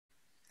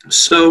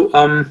So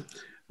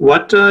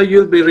what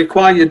you'll be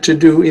required to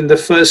do in the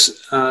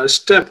first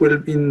step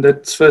in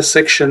that first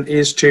section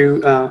is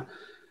to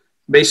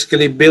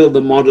basically build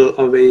the model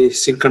of a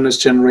synchronous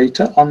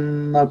generator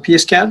on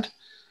PSCAD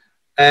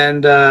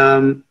and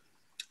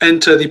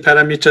enter the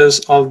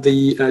parameters of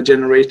the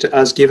generator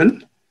as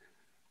given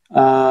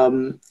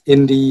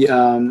in the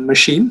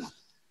machine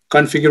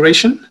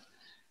configuration.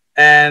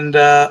 And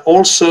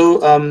also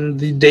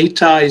the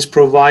data is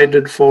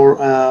provided for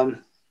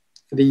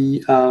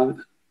the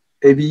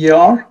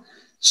AVR.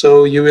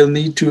 So you will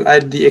need to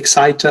add the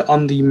exciter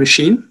on the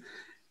machine.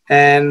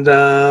 And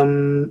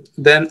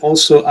then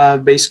also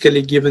I've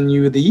basically given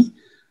you the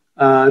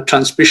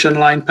transmission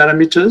line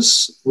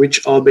parameters,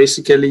 which are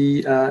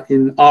basically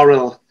in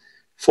RL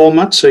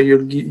format. So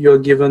you're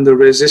given the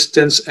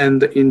resistance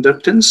and the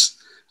inductance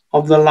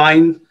of the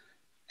line.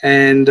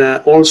 And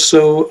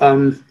also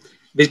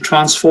the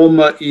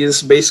transformer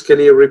is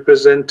basically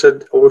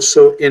represented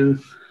also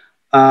in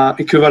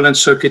equivalent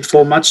circuit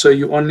format. So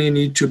you only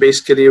need to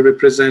basically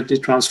represent the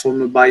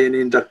transformer by an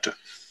inductor.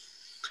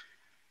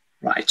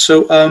 Right,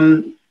 so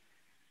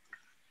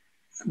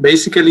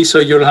basically, so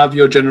you'll have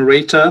your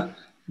generator,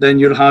 then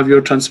you'll have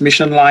your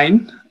transmission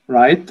line,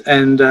 right?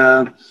 And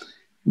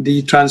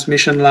the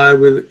transmission line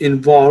will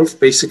involve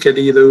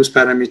basically those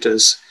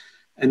parameters.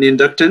 An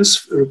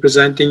inductance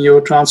representing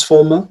your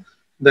transformer,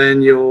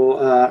 then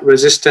your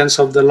resistance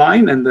of the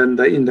line, and then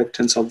the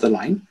inductance of the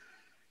line.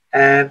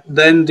 And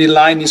then the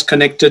line is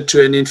connected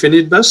to an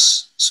infinite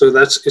bus, so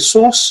that's a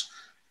source.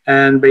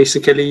 And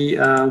basically,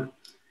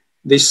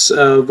 this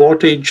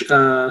voltage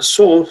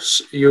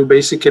source, you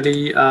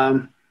basically,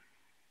 the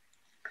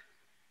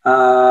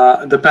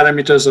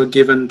parameters are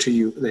given to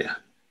you there.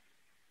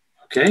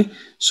 Okay,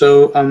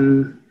 so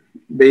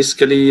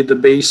basically the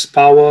base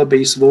power,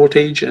 base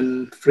voltage,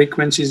 and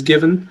frequency is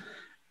given,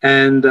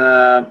 and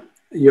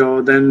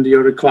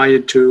you're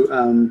required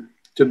to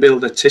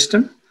build that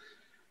system.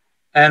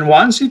 And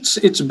once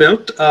it's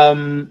built,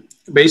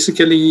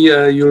 basically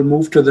you'll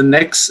move to the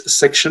next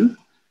section,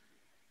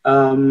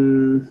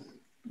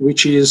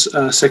 which is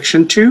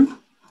section 2,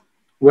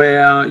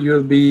 where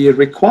you'll be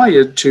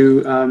required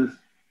to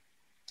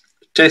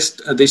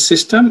test the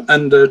system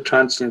under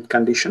transient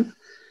condition.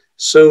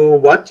 So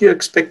what you're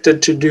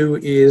expected to do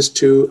is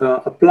to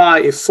apply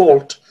a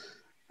fault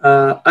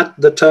at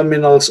the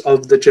terminals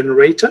of the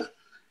generator.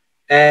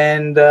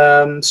 And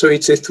so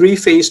it's a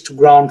three-phase to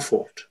ground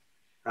fault,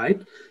 right?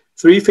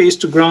 Three-phase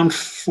to ground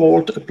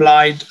fault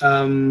applied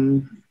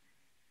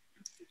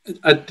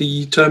at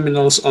the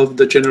terminals of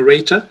the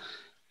generator.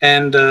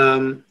 And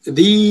the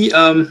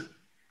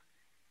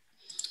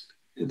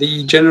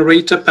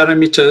generator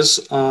parameters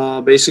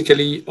are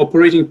basically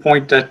operating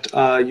point that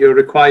you're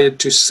required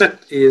to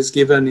set is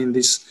given in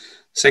this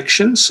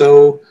section.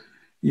 So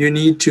you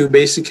need to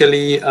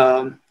basically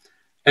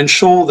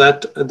ensure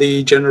that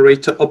the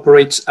generator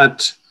operates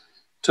at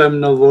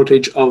terminal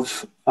voltage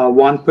of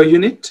 1 per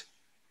unit,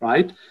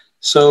 right?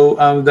 So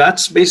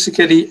that's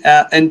basically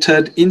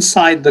entered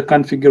inside the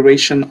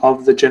configuration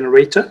of the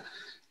generator.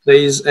 There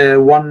is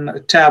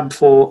one tab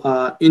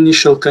for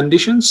initial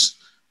conditions,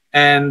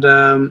 and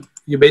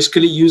you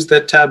basically use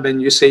that tab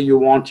and you say you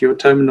want your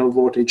terminal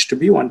voltage to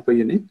be 1 per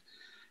unit.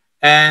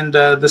 And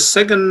the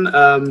second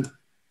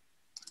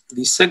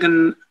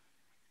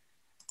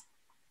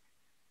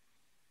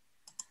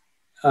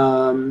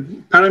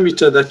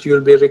parameter that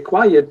you'll be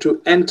required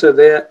to enter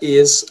there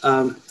is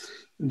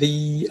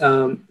the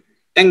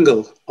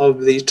angle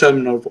of the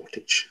terminal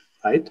voltage,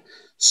 right?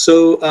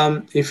 So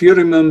if you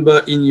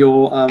remember in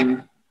your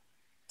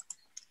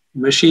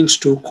Machines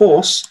 2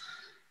 course,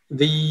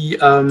 the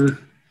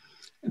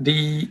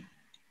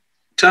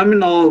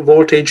terminal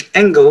voltage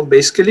angle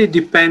basically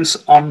depends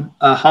on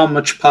how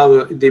much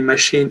power the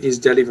machine is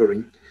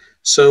delivering.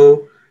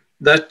 So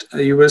that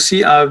you will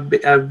see I've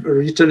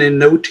written a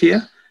note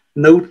here.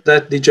 Note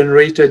that the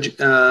generator,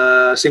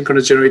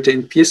 synchronous generator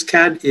in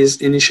PSCAD is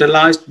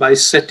initialized by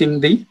setting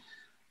the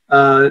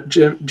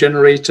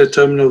generator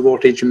terminal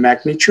voltage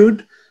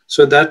magnitude,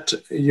 so that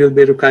you'll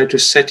be required to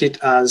set it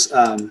as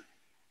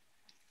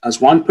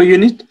 1 per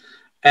unit,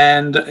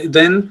 and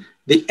then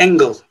the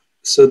angle.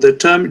 So the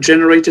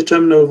generator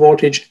terminal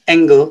voltage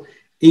angle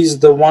is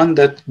the one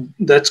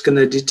that's going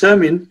to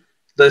determine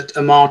that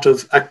amount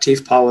of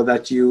active power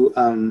that you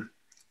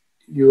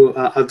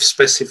have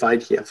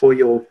specified here for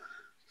your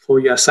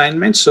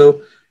assignment.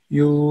 So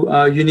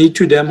you need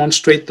to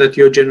demonstrate that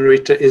your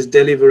generator is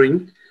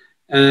delivering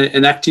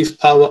an active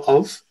power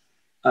of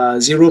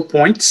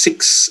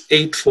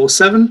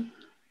 0.6847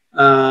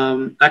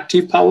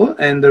 active power,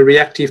 and the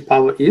reactive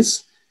power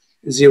is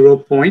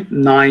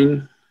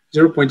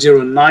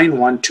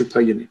 0.0912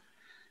 per unit.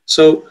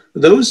 So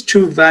those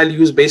two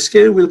values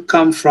basically will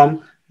come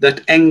from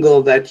that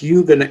angle that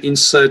you're going to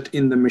insert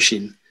in the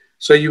machine.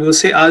 So you will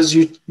say as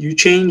you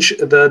change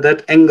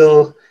that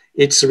angle,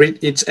 it's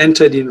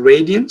entered in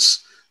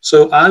radians.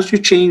 So as you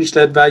change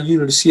that value,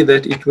 you'll see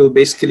that it will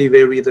basically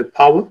vary the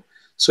power.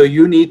 So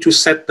you need to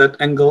set that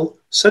angle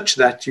such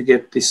that you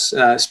get this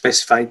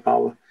specified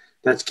power.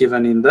 that's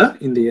given in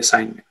the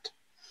assignment.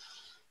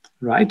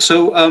 Right.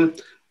 So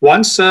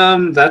once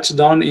that's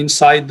done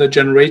inside the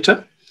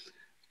generator,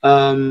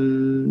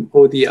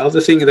 or the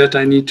other thing that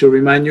I need to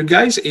remind you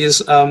guys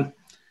is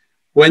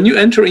when you're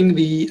entering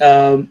the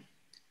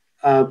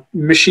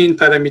machine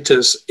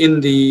parameters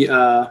in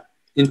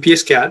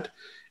PSCAD,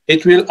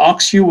 it will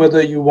ask you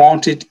whether you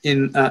want it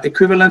in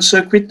equivalent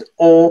circuit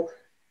or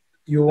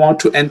you want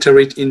to enter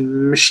it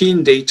in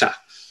machine data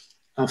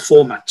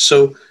format.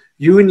 So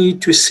you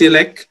need to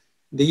select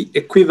the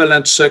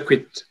equivalent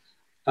circuit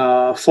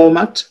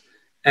format,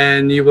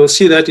 and you will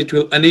see that it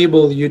will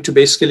enable you to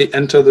basically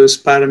enter those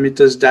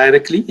parameters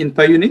directly in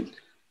per unit,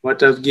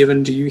 what I've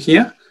given to you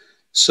here.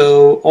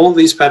 So all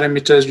these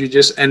parameters, you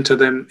just enter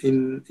them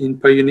in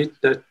per unit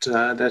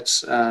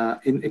that's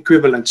in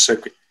equivalent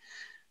circuit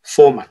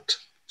format.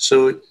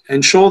 So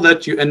ensure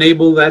that you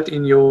enable that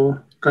in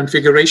your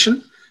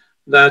configuration,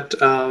 that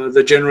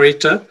the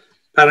generator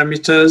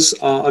parameters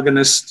are going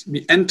to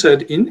be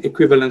entered in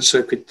equivalent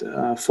circuit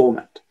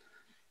format.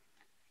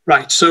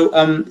 Right, so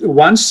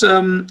once,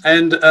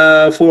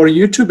 for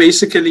you to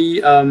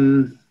basically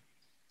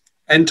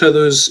enter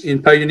those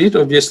in per unit,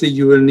 obviously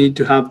you will need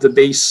to have the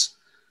base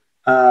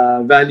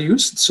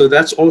values. So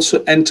that's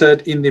also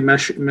entered in the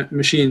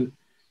machine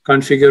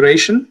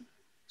configuration.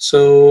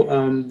 So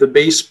the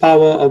base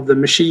power of the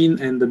machine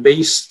and the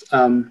base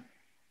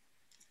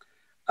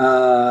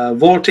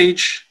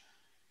voltage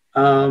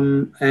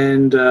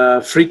and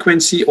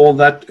frequency, all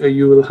that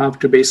you will have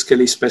to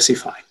basically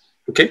specify.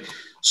 Okay,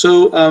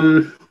 so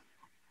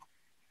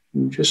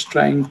I'm just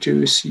trying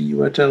to see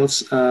what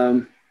else.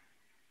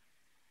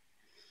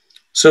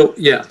 So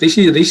yeah, this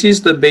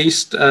is the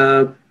base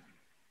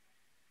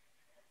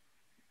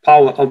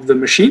power of the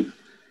machine.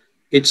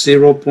 It's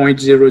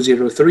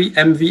 0.003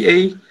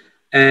 MVA,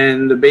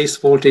 and the base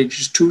voltage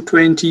is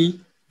 220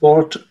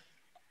 volt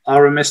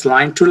RMS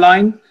line to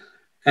line.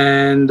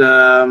 And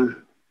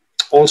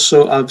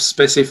also I've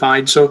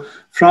specified, so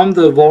from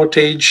the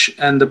voltage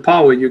and the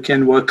power, you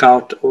can work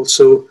out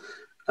also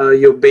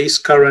your base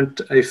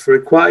current if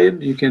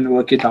required. You can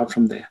work it out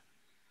from there.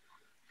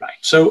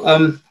 Right. So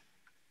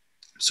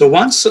so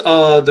once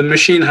the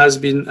machine has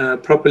been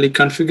properly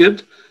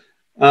configured,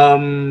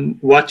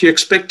 what you're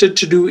expected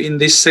to do in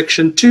this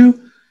section 2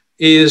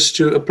 is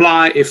to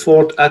apply a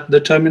fault at the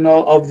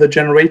terminal of the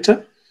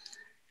generator,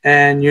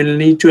 and you'll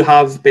need to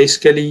have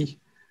basically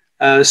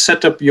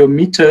set up your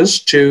meters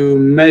to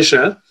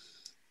measure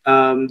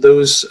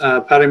those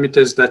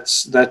parameters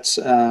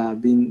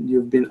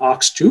you've been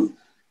asked to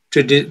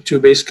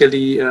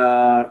basically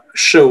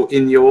show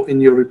in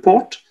your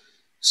report.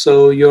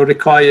 So you're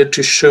required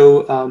to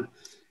show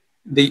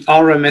the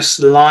RMS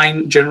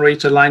line,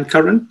 generator line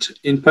current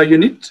in per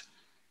unit,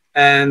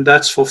 and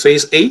that's for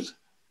phase A,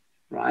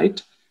 right?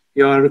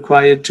 You are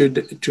required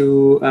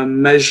to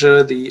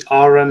measure the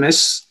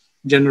RMS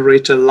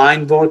generator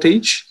line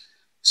voltage.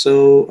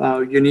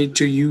 So you need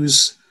to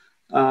use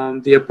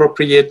the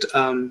appropriate,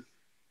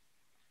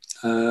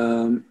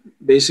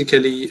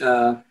 basically,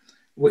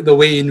 the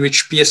way in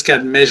which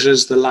PSCAD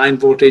measures the line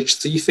voltage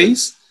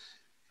three-phase.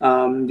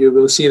 You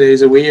will see there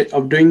is a way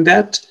of doing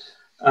that.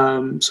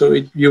 So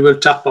you will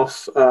tap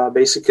off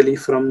basically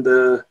from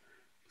the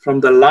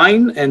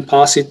line and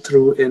pass it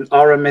through an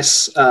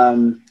RMS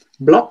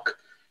block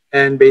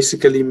and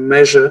basically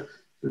measure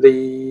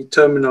the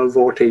terminal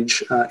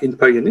voltage in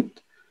per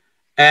unit.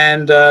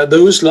 And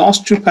those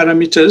last two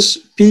parameters,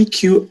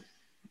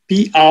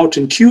 P out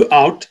and Q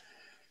out,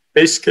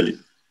 basically,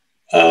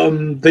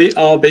 they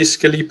are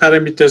basically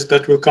parameters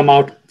that will come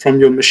out from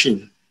your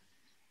machine.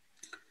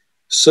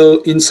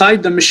 So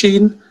inside the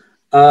machine,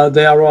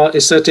 there are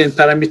certain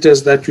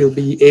parameters that you'll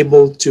be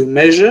able to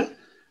measure.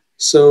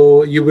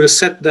 So you will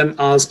set them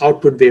as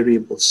output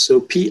variables.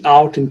 So P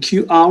out and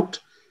Q out,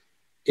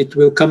 it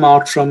will come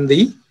out from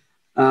the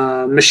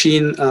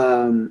machine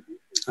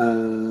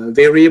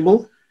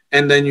variable,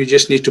 and then you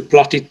just need to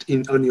plot it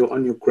on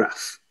your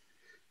graph.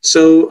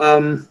 So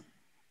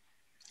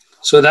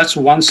so that's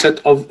one set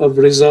of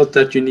result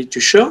that you need to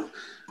show.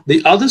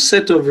 The other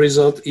set of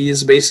result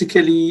is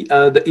basically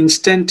the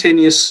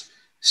instantaneous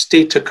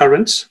stator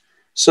currents.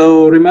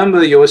 So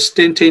remember, your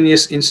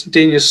instantaneous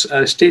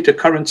stator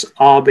currents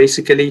are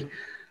basically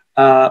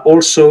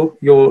also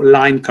your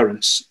line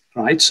currents,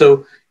 right?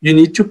 So you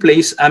need to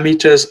place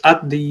ammeters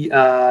at the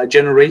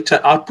generator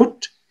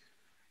output,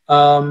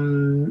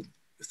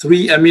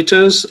 3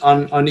 ammeters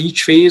on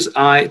each phase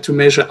to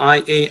measure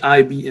IA,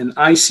 IB, and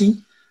IC,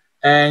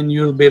 and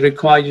you'll be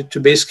required to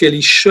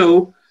basically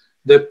show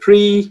the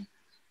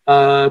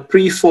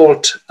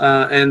pre-fault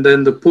and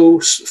then the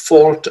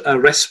post-fault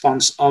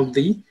response of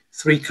the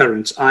 3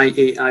 currents,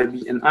 IA,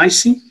 IB, and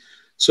IC.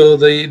 So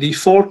the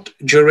fault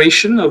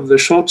duration of the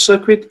short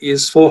circuit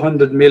is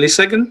 400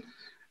 milliseconds,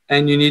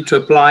 and you need to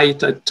apply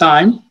it at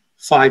time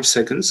 5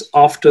 seconds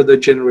after the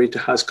generator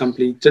has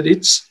completed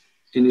its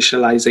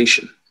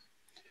initialization.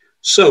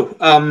 So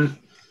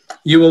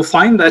you will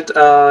find that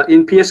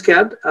in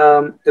PSCAD,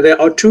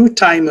 there are 2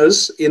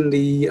 timers in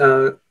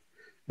the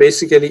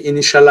basically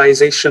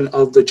initialization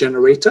of the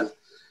generator.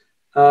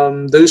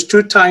 those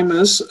two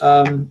timers,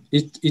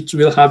 it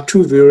will have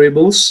two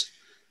variables.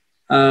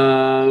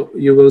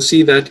 You will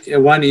see that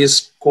one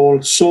is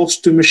called source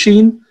to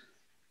machine.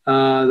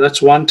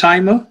 That's one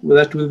timer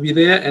that will be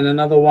there, and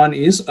another one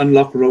is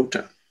unlock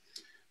rotor.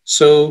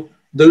 So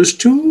those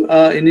two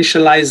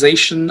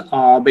initialization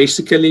are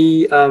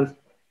basically,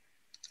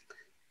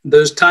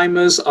 those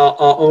timers are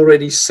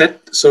already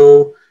set.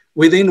 So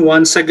within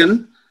 1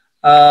 second,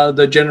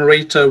 the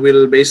generator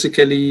will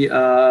basically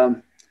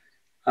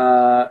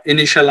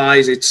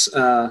initialize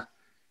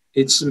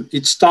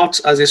it starts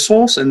as a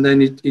source, and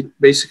then it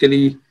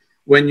basically,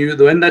 when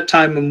that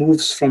timer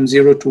moves from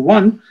 0 to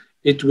 1,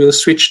 it will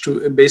switch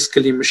to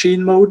basically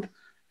machine mode.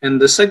 And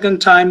the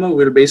second timer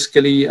will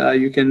basically,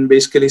 you can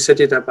basically set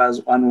it up as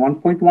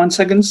 1.1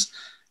 seconds,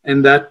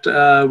 and that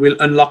will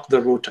unlock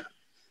the rotor,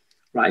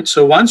 right?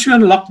 So once you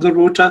unlock the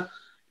rotor,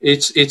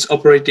 it's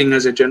operating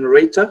as a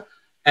generator.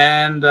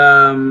 And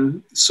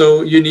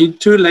so you need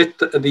to let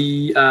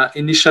the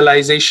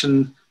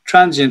initialization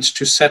transients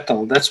to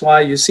settle. That's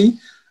why you see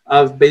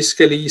I've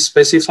basically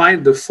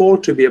specified the 4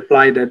 to be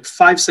applied at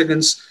 5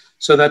 seconds,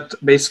 so that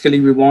basically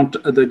we want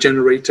the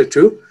generator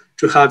to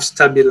have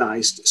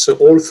stabilized. So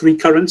all three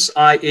currents,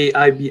 IA,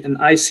 IB, and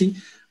IC,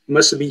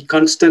 must be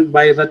constant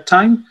by that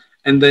time.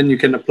 And then you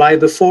can apply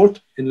the 4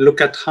 and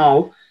look at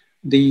how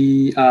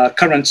the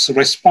currents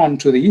respond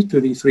to the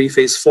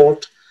three-phase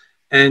fault.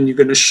 And you're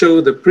going to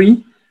show the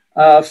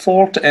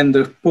pre-fault and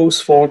the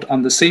post-fault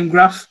on the same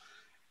graph.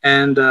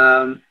 And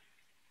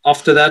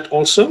after that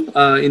also,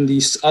 in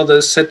these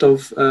other set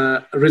of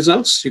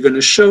results, you're going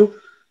to show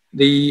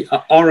the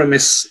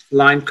RMS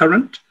line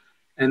current,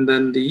 and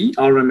then the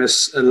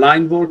RMS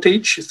line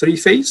voltage,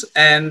 three-phase,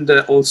 and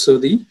also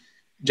the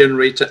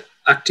generator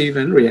active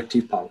and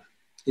reactive power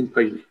in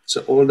per unit.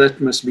 So all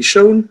that must be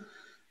shown.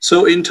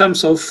 So in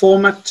terms of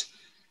format,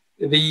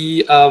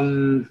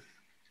 you're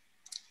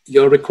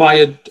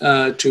required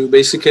to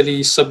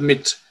basically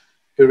submit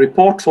a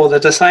report for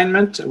that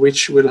assignment,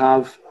 which will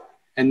have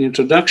an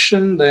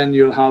introduction, then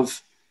you'll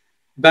have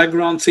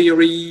background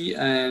theory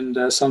and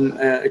some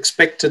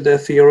expected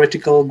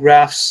theoretical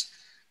graphs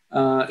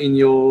in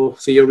your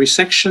theory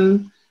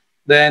section.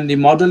 Then the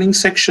modeling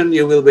section,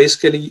 you will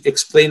basically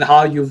explain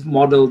how you've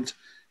modeled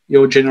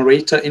your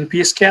generator in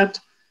PSCAD,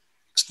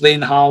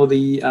 explain how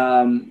the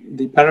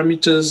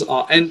parameters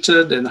are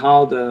entered and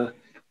how the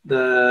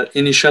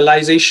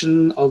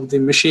initialization of the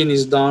machine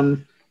is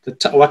done,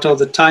 what are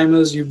the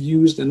timers you've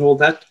used, and all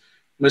that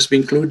must be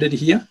included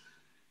here.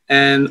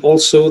 And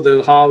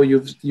also how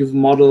you've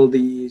modeled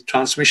the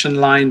transmission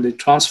line, the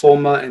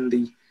transformer, and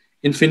the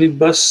infinite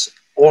bus.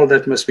 All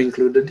that must be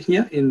included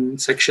here in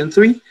section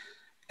 3.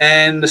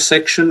 And the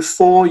section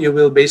 4, you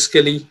will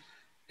basically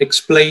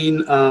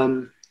explain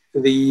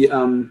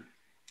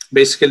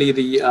basically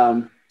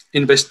the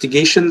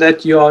investigation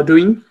that you are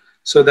doing.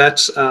 So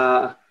that's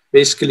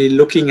basically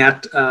looking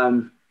at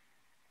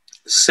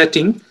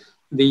setting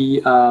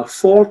the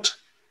fault,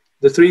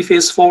 the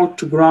three-phase fault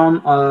to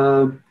ground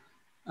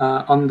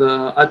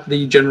at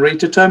the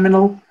generator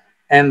terminal,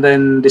 and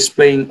then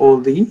displaying all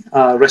the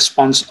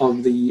response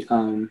of the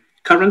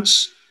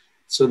currents.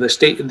 So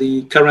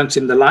the currents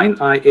in the line,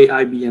 IA,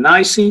 IB, and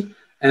IC,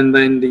 and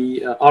then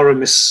the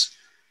RMS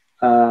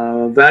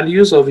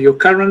values of your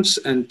currents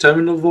and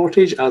terminal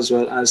voltage, as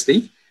well as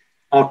the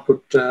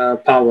output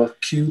power,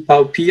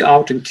 P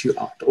out and Q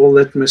out. All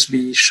that must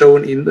be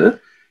shown in the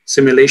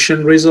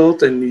simulation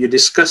result, and you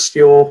discuss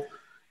your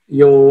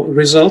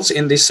results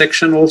in this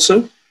section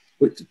also,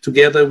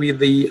 together with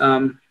the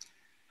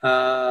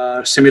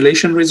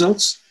simulation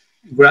results,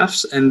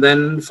 graphs, and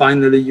then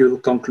finally you'll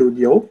conclude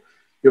your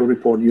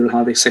report. You'll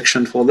have a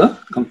section for the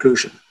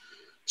conclusion.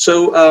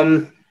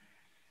 So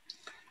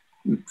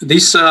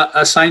this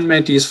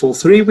assignment is for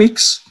 3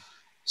 weeks.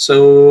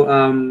 So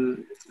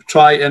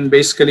try and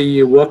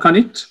basically work on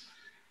it.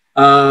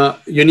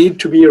 You need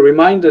to be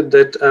reminded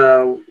that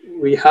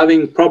we're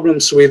having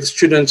problems with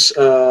students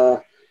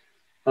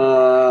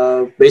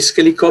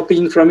basically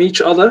copying from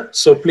each other.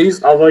 So please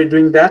avoid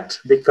doing that,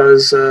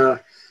 because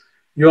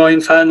you are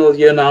in final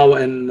year now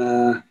and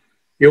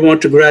you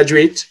want to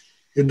graduate.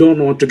 You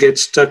don't want to get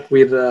stuck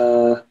with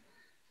a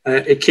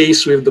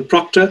case with the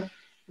proctor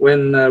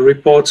when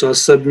reports are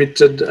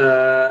submitted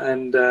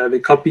and they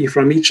copy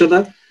from each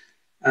other.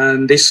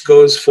 And this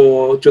goes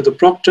to the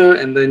proctor,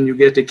 and then you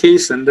get a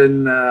case, and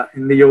then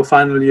in your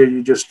final year,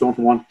 you just don't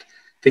want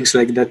things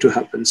like that to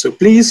happen. So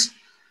please,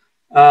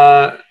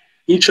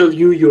 each of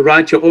you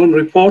write your own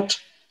report,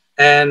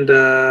 and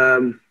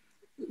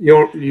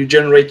you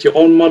generate your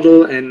own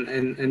model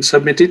and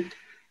submit it,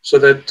 so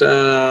that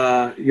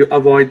you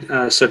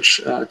avoid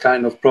such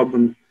kind of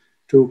problem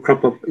to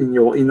crop up in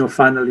your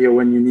final year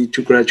when you need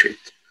to graduate.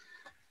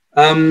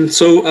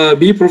 So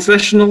be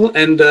professional,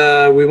 and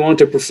we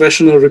want a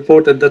professional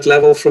report at that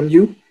level from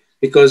you,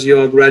 because you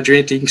are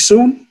graduating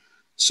soon.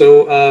 So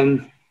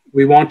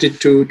we want it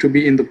to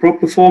be in the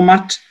proper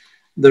format,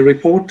 the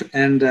report,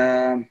 and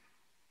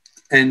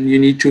you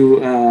need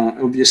to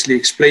obviously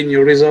explain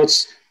your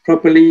results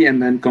properly,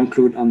 and then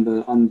conclude on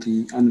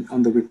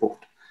the report.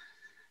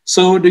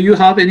 So do you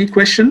have any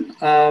question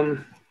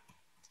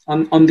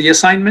on the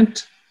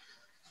assignment?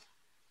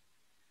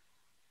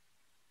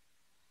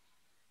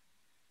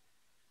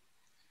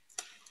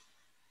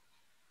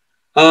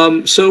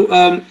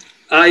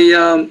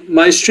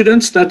 My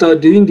students that are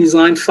doing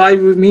design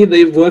 5 with me,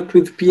 they've worked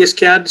with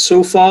PSCAD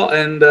so far,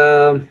 and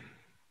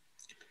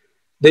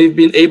they've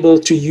been able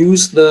to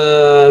use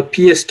the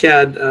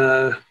PSCAD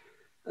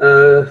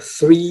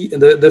 3,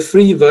 the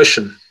free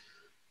version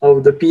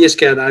of the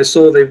PSCAD. I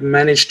saw they've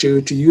managed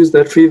to use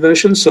that free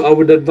version. So I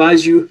would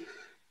advise you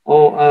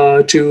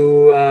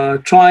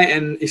to try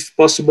and, if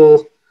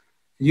possible,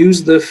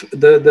 use the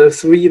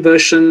free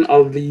version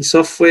of the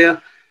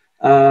software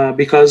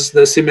because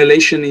the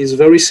simulation is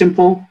very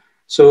simple.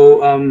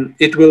 So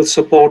it will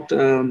support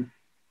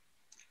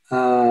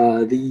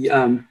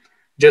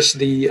just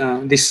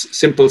this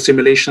simple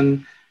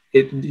simulation.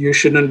 You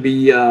shouldn't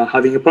be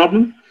having a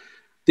problem.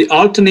 The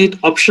alternate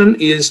option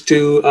is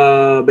to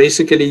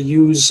basically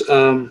use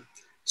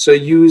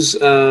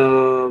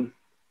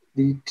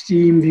the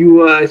team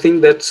viewer. I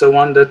think that's the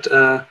one that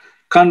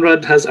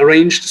Conrad has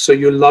arranged. So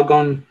you log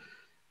on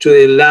to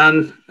a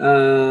LAN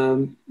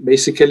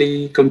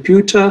basically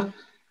computer,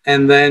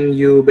 and then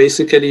you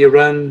basically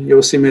run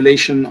your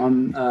simulation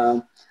on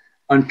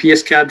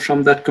PSCAD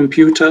from that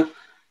computer,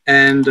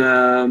 and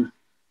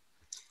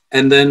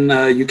then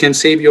you can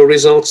save your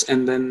results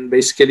and then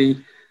basically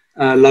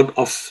log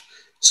off.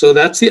 So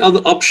that's the other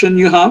option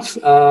you have,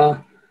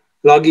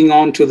 logging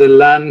on to the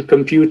LAN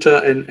computer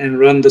and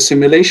run the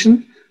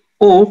simulation.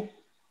 Or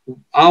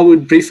I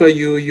would prefer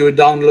you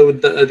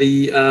download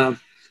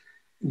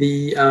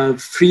the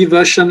free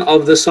version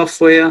of the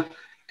software,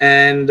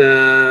 and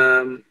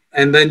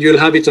then you'll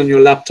have it on your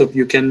laptop.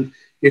 You can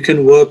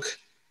work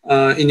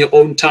in your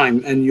own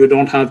time, and you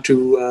don't have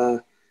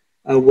to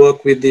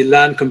work with the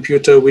LAN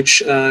computer,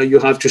 which you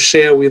have to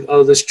share with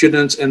other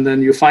students, and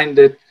then you find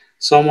that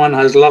someone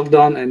has logged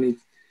on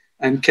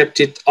and kept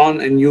it on,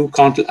 and you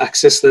can't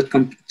access that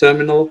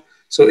terminal,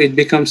 so it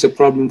becomes a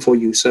problem for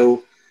you.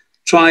 So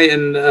try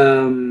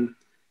and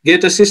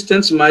get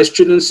assistance. My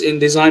students in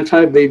Design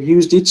 5, they've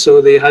used it,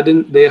 so they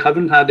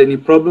haven't had any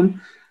problem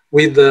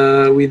with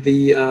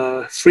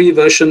the free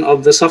version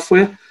of the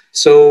software.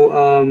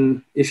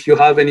 So if you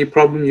have any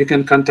problem, you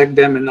can contact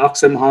them and ask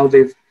them how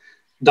they've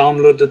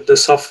downloaded the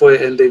software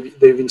and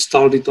they've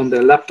installed it on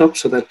their laptop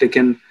so that they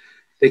can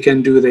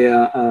do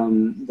their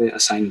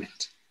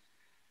assignment.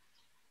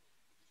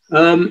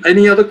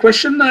 Any other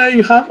question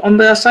you have on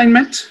the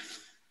assignment?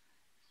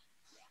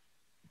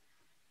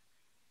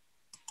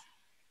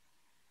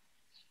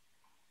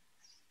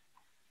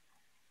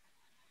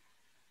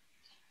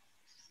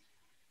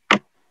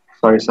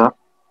 Sorry, sir.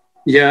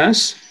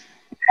 Yes.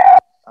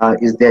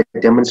 Is there a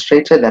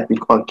demonstrator that we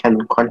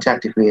can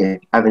contact if we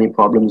have any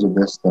problems with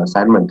this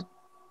assignment?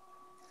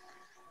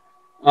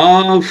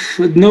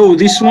 No,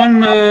 this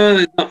one,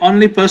 the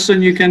only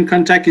person you can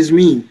contact is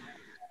me.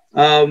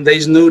 There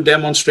is no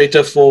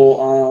demonstrator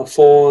for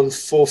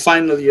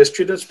final year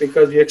students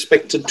because you're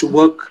expected to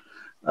work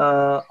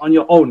on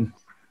your own.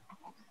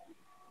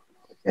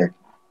 Okay.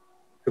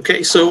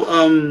 Okay, so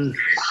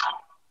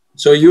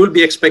so you will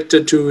be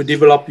expected to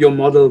develop your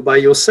model by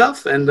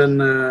yourself, and then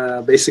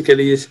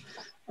basically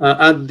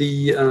add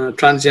the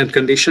transient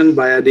condition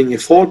by adding a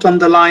fault on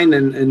the line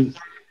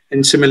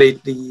and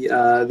simulate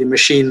the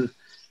machine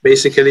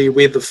basically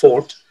with the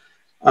fault.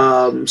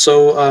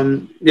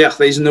 Yeah,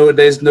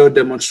 there's no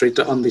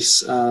demonstrator on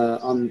this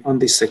on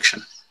this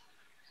section.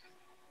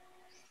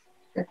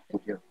 Okay,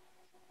 thank you.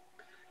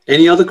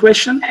 Any other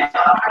question?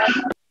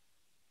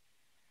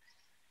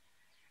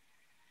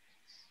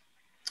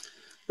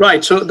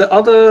 Right. So the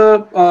other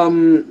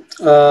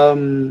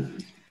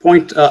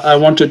point I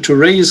wanted to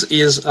raise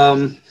is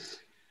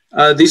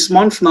this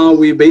month now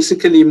we're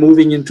basically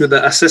moving into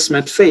the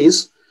assessment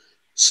phase.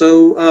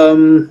 So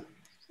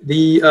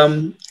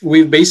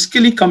we've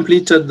basically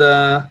completed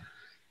the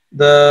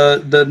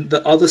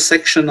other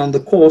section on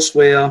the course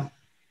where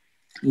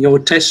your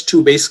test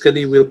 2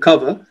 basically will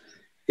cover.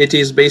 It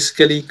is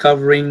basically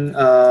covering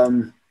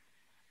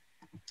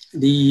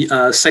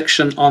the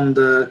section on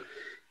the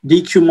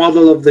DQ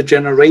model of the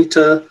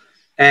generator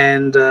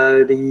and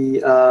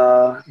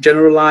the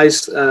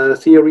generalized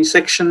theory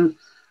section,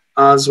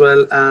 as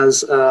well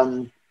as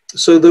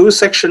so those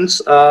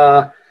sections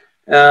a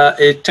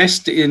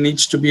test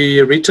needs to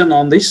be written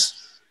on this.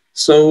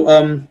 So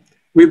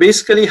we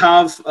basically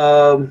have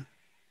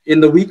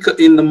in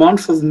the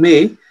month of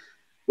May,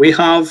 we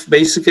have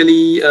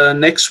basically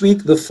next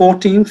week, the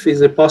 14th is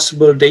a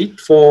possible date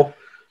for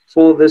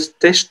this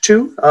test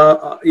 2.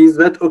 Is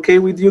that okay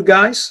with you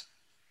guys?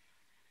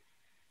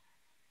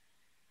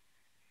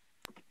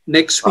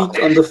 Next week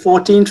on the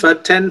 14th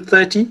at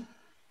 10:30.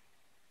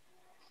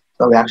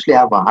 So we actually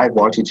have a high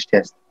voltage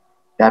test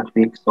that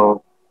week,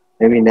 so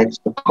maybe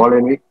the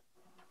following week.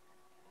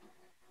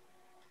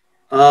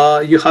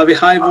 You have a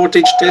high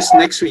voltage test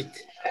next week.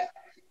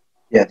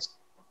 Yes.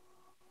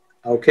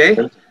 Okay.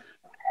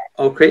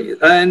 Okay,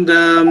 and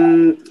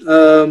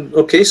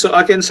okay, so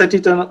I can set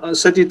it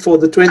for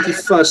the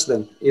 21st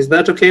then. Is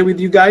that okay with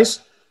you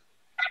guys?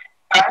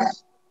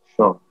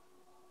 Sure.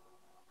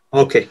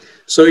 Okay,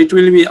 so it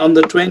will be on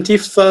the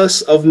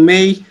 21st of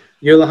May.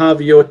 You'll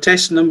have your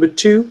test number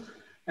 2,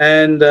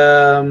 and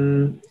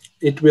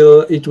it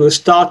will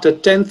start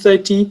at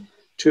 10:30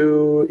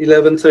 to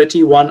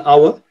 11:30, 1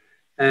 hour,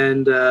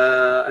 and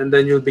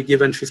then you'll be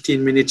given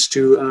 15 minutes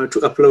to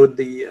upload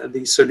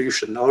the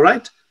solution. All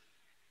right.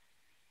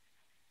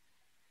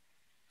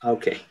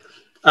 Okay.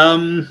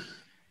 Um,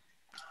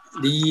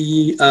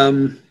 the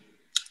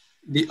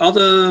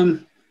other,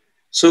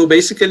 so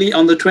basically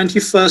on the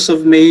 21st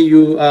of May,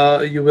 you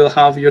will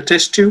have your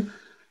test 2.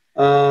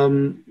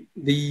 The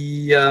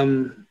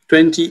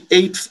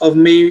 28th of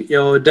May,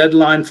 your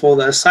deadline for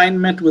the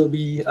assignment will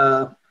be,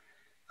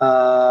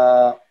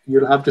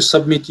 you'll have to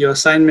submit your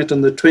assignment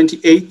on the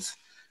 28th.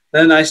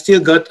 Then I still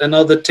got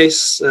another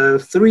test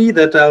 3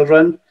 that I'll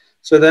run.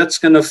 So that's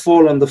going to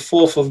fall on the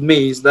 4th of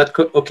May. Is that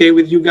okay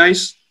with you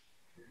guys?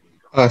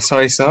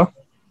 Sorry, sir.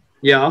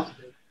 Yeah.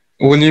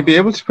 Will you be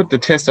able to put the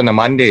test on a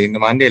Monday, in the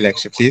Monday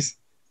lecture, please?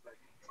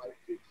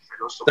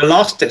 The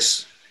last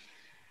test?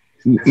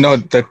 No,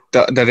 the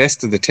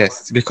rest of the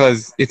tests,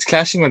 because it's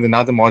clashing with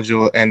another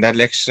module, and that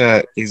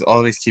lecturer is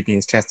always keeping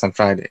his test on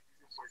Friday.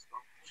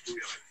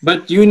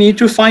 But you need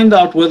to find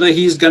out whether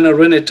he's going to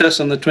run a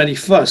test on the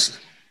 21st.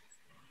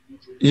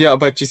 Yeah,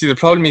 but you see, the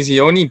problem is he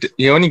only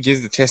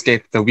gives the test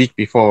date the week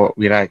before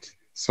we write.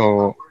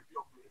 So.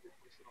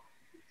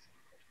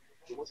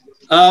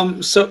 Are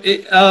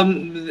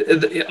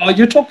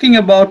you talking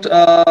about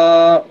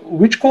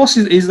which course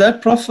is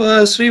that, Prof.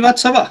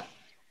 Srivatsava?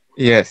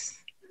 Yes.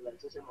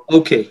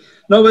 Okay.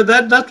 No, but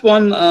that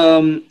one,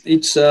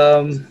 it's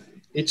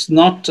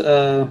not.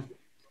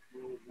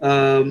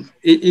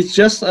 It's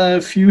just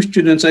a few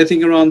students. I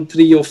think around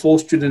 3 or 4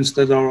 students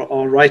that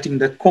are writing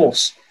that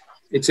course.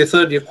 It's a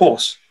 3rd-year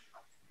course.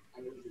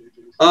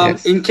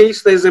 Yes. In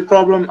case there's a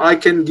problem, I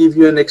can give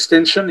you an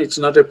extension. It's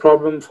not a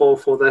problem for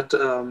that.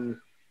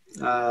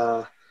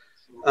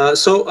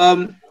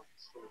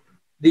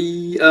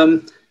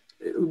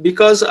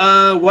 Because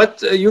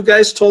what you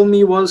guys told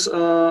me was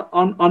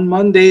on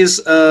Mondays,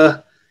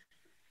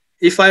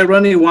 if I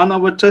run a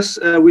 1-hour test,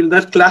 will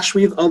that clash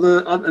with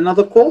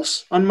another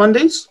course on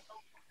Mondays?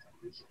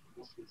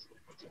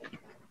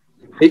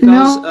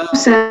 Because no,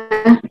 sir.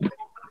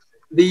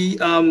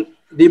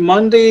 The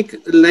Monday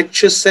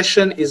lecture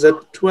session is at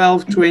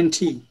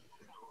 12:20.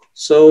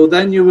 So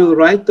then you will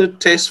write the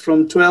test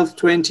from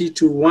 12:20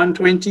 to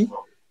 1:20.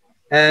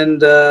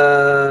 And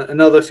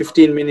another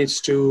 15 minutes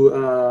to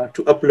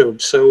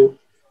upload. So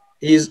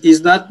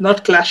is that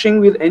not clashing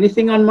with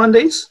anything on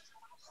Mondays?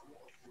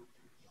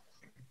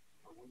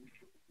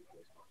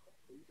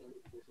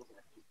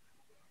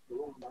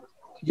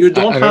 You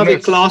don't have a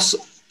class.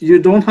 You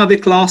don't have a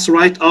class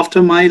right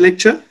after my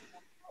lecture?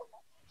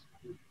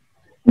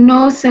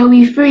 No, sir.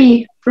 We're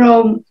free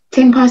from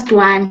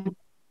 1:10.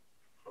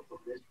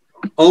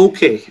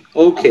 Okay.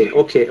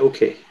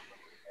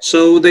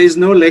 So there is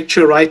no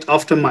lecture right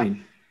after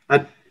mine.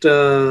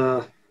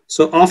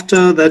 So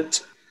after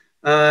that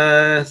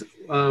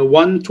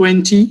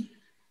 1:20,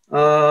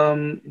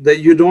 that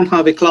you don't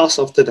have a class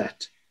after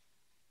that.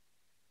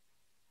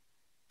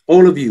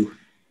 All of you.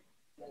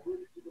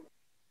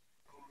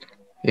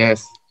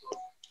 Yes.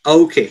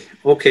 Okay.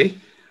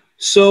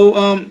 So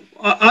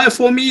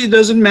for me, it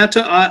doesn't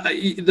matter.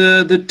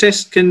 The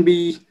test can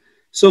be.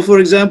 So for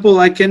example,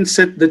 I can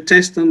set the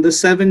test on the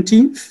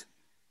 17th,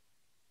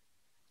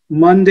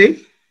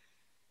 Monday,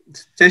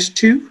 test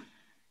 2.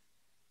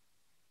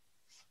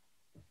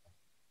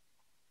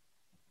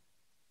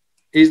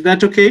 Is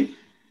that okay?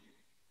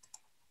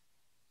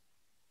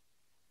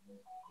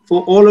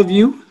 For all of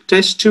you,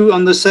 test 2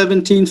 on the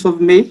 17th of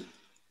May,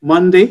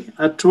 Monday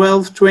at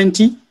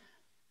 12:20.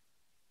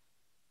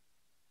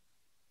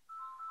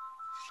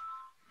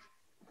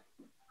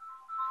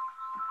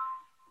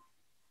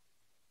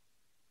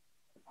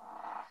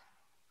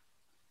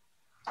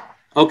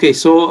 Okay,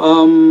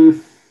 so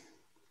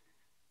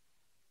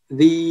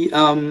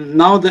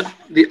now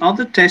the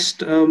other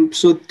test,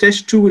 so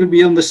test 2 will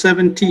be on the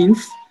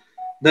 17th.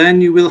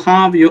 Then you will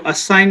have your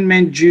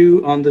assignment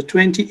due on the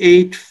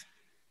 28th,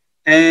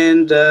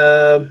 and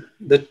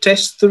the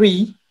test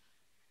 3,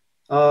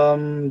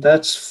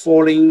 that's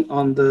falling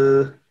on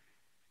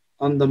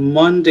the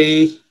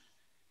Monday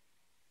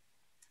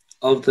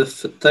of the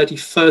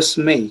 31st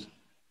May.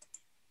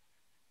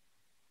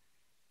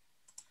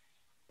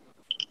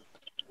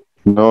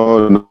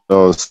 No,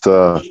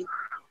 sir.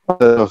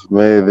 Of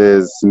May,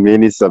 there's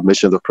many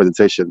submissions of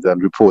presentations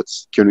and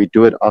reports. Can we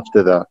do it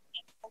after that?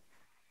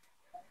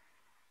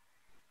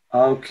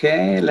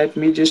 Okay, let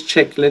me just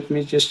check.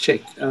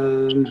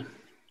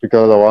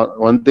 Because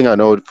one thing I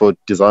know for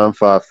Design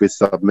 5 is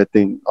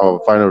submitting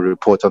our final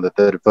report on the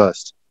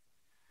 31st.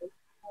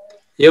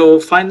 Your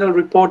final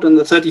report on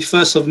the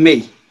 31st of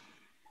May.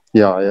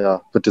 Yeah,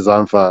 for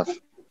Design 5.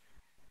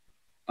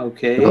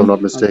 Okay. If I'm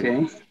not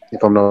mistaken. Okay.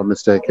 If I'm not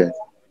mistaken.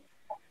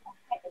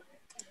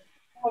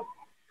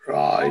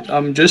 Right.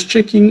 I'm just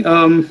checking.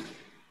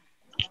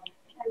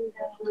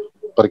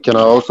 But can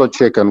I also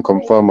check and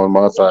confirm on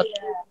my side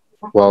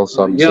whilst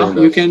I'm Yeah, saying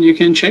that? you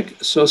can check.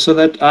 So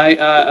that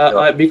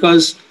I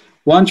because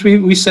once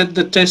we set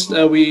the test,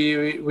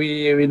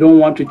 we don't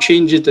want to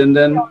change it, and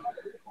then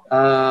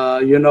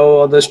you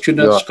know, other Yeah,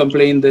 students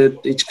complain that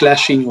it's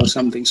clashing or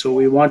something. So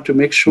we want to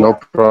make sure. no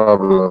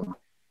problem.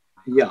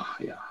 Yeah.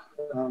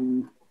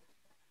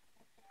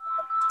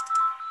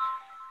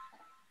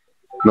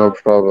 No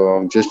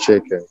problem. I'm just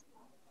checking.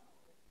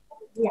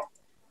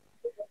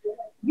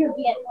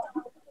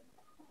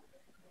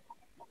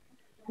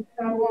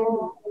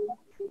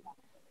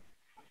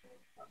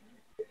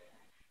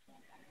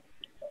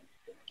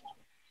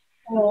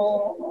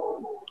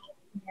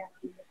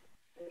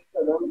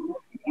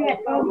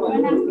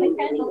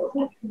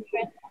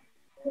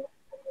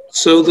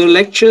 So the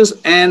lectures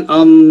end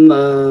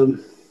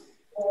on.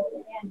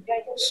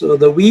 So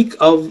the week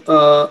of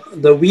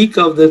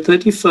the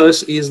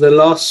 31st is the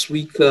last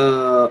week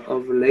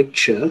of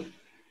lecture,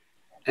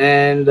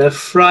 and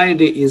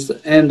Friday is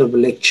the end of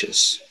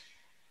lectures.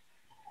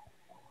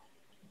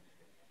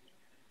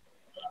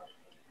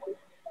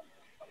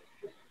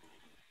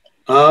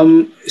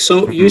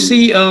 So you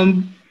see,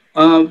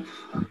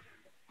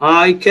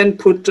 I can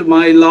put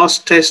my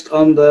last test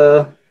on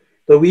the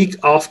week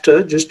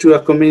after, just to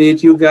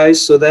accommodate you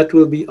guys. So that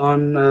will be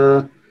on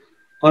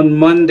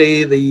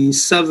Monday, the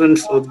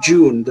 7th of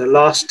June, the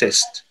last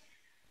test.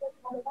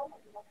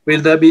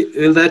 Will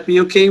that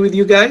be okay with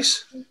you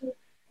guys?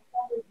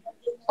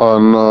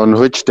 On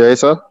which day,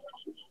 sir?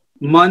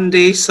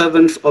 Monday,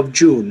 7th of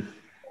June.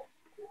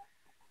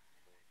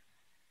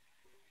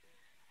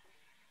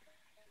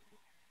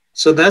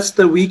 So that's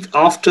the week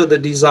after the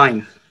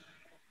design.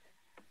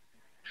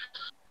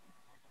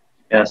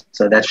 Yes,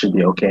 so that should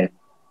be okay.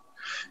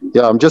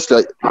 Yeah, I'm just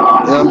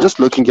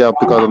looking here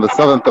because on the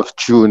 7th of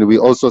June we're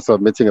also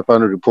submitting a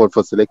final report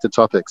for selected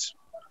topics.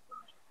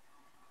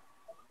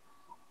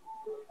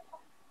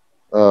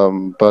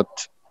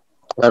 But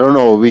I don't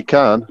know. We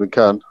can.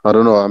 I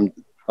don't know.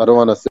 I don't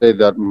want to say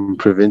that I'm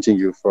preventing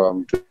you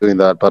from doing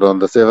that. But on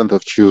the 7th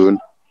of June,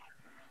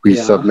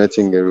 we're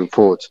submitting a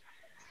report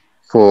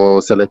for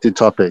selected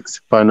topics.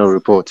 Final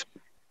report.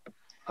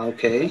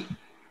 Okay.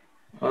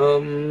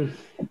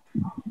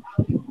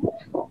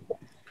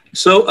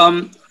 So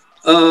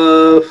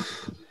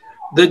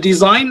the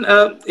design,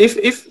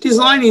 if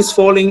design is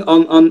falling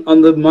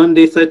on the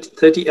Monday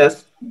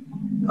 30th,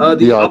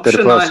 the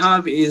option 31st. I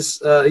have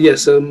is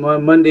yes,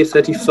 Monday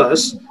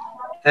 31st,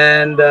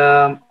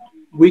 and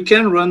we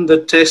can run the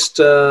test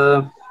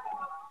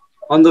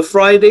on the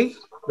Friday.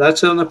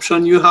 That's an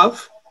option you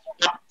have.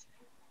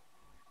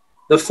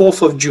 The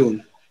 4th of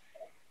June.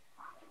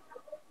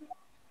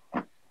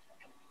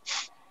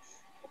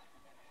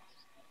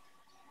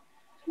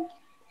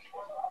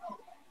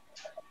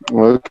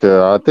 Okay,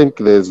 I think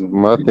there's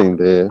nothing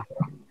there.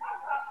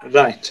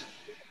 Right.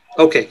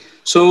 Okay.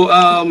 So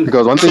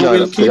because one thing,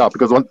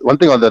 because one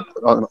thing on that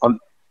on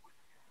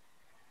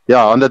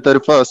the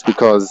 31st,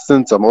 because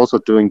since I'm also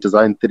doing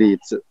design 3,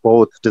 it's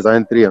both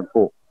design 3 and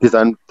 4,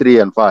 design 3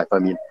 and 5. I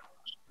mean,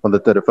 on the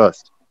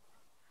 31st.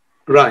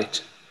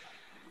 Right.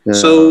 Yeah.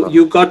 So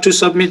you got to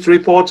submit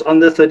reports on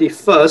the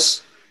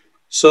 31st.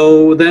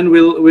 So then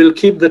we'll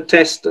keep the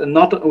test.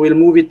 We'll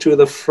move it to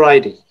the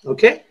Friday.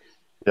 Okay.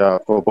 Yeah,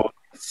 for both.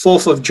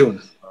 4th of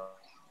June.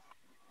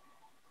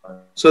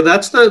 So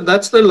that's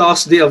the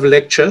last day of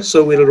lecture.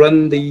 So we'll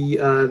run the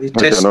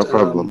test no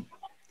problem.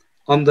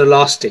 On the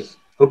last day.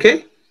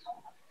 Okay.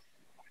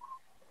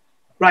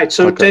 Right.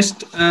 So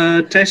test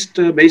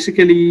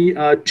basically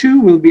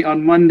 2 will be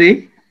on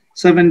Monday,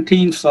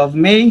 17th of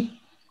May,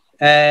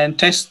 and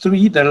test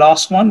 3, the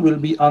last one, will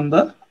be on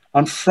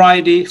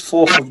Friday,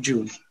 4th of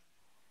June.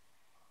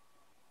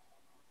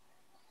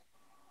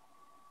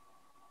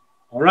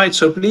 All right.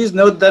 So please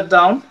note that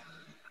down.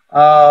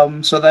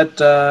 So that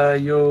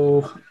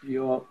you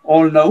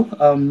all know.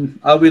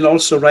 I will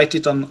also write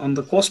it on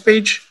the course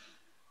page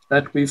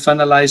that we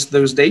finalized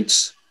those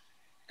dates,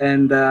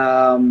 and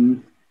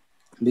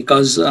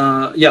because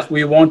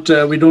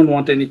we don't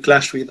want any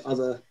clash with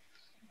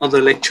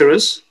other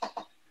lecturers.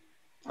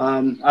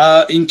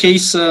 In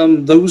case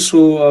those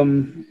who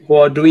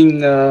are doing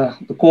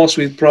the course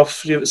with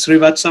Prof.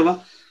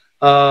 Srivatsava,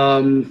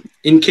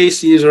 in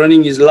case he is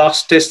running his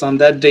last test on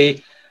that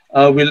day,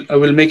 I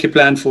will make a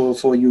plan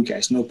for you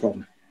guys. No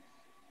problem.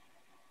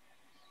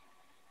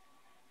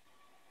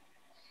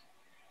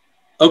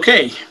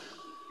 Okay.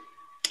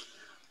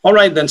 All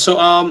right then. So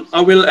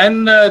I will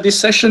end this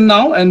session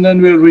now, and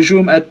then we'll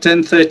resume at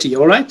 10:30.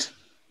 All right.